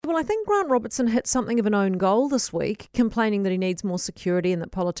well, I think Grant Robertson hit something of an own goal this week, complaining that he needs more security and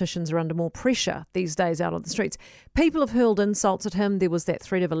that politicians are under more pressure these days out on the streets. People have hurled insults at him. There was that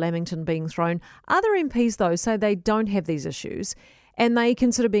threat of a Lamington being thrown. Other MPs, though, say they don't have these issues and they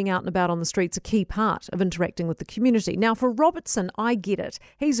consider being out and about on the streets a key part of interacting with the community. Now, for Robertson, I get it.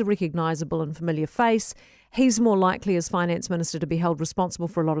 He's a recognisable and familiar face. He's more likely as Finance Minister to be held responsible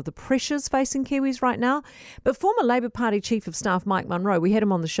for a lot of the pressures facing Kiwis right now. But former Labour Party Chief of Staff Mike Munro, we had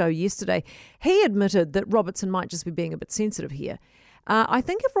him on the show yesterday, he admitted that Robertson might just be being a bit sensitive here. I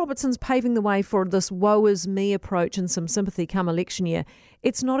think if Robertson's paving the way for this woe is me approach and some sympathy come election year,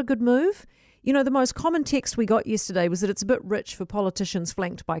 it's not a good move. You know, the most common text we got yesterday was that it's a bit rich for politicians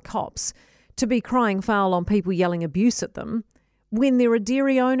flanked by cops to be crying foul on people yelling abuse at them, when there are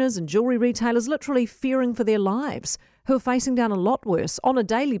dairy owners and jewellery retailers literally fearing for their lives, who are facing down a lot worse on a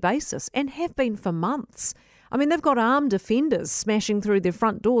daily basis and have been for months. I mean, they've got armed defenders smashing through their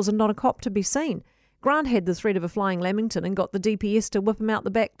front doors and not a cop to be seen. Grant had the threat of a flying Lamington and got the DPS to whip him out the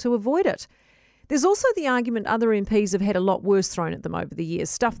back to avoid it. There's also the argument other MPs have had a lot worse thrown at them over the years,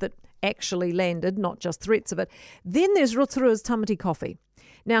 stuff that actually landed, not just threats of it. Then there's Rotorua's Tamati Coffee.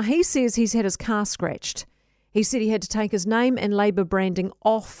 Now, he says he's had his car scratched. He said he had to take his name and Labour branding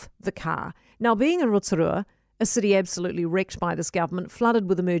off the car. Now, being in Rotorua, a city absolutely wrecked by this government, flooded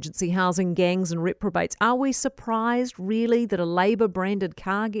with emergency housing, gangs and reprobates, are we surprised, really, that a Labour-branded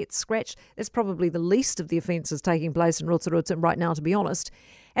car gets scratched? That's probably the least of the offences taking place in Rotorua right now, to be honest.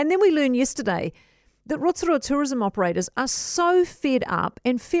 And then we learned yesterday that Rotorua tourism operators are so fed up,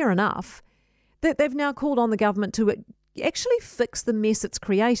 and fair enough, that they've now called on the government to actually fix the mess it's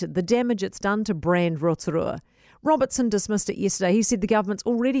created, the damage it's done to brand Rotorua. Robertson dismissed it yesterday. He said the government's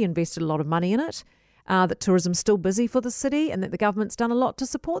already invested a lot of money in it, that tourism's still busy for the city and that the government's done a lot to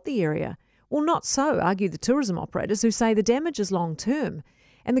support the area. Well, not so, argue the tourism operators, who say the damage is long term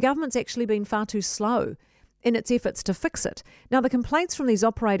and the government's actually been far too slow in its efforts to fix it. Now, the complaints from these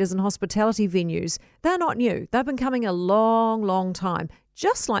operators and hospitality venues, they're not new. They've been coming a long, long time,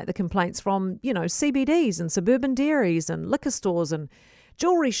 just like the complaints from, CBDs and suburban dairies and liquor stores and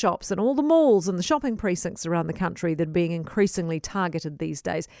jewellery shops and all the malls and the shopping precincts around the country that are being increasingly targeted these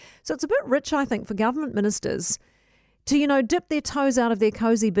days. So it's a bit rich, I think, for government ministers to, dip their toes out of their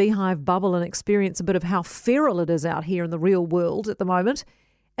cosy beehive bubble and experience a bit of how feral it is out here in the real world at the moment,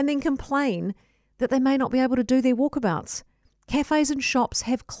 and then complain that they may not be able to do their walkabouts. Cafes and shops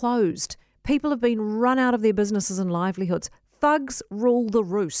have closed. People have been run out of their businesses and livelihoods. Thugs rule the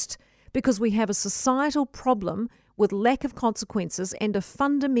roost because we have a societal problem with lack of consequences and a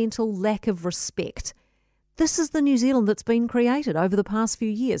fundamental lack of respect. This is the New Zealand that's been created over the past few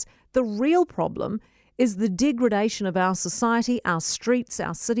years. The real problem is the degradation of our society, our streets,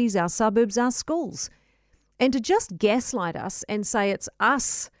 our cities, our suburbs, our schools. And to just gaslight us and say it's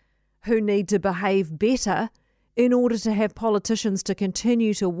us who need to behave better in order to have politicians to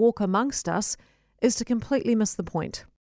continue to walk amongst us is to completely miss the point.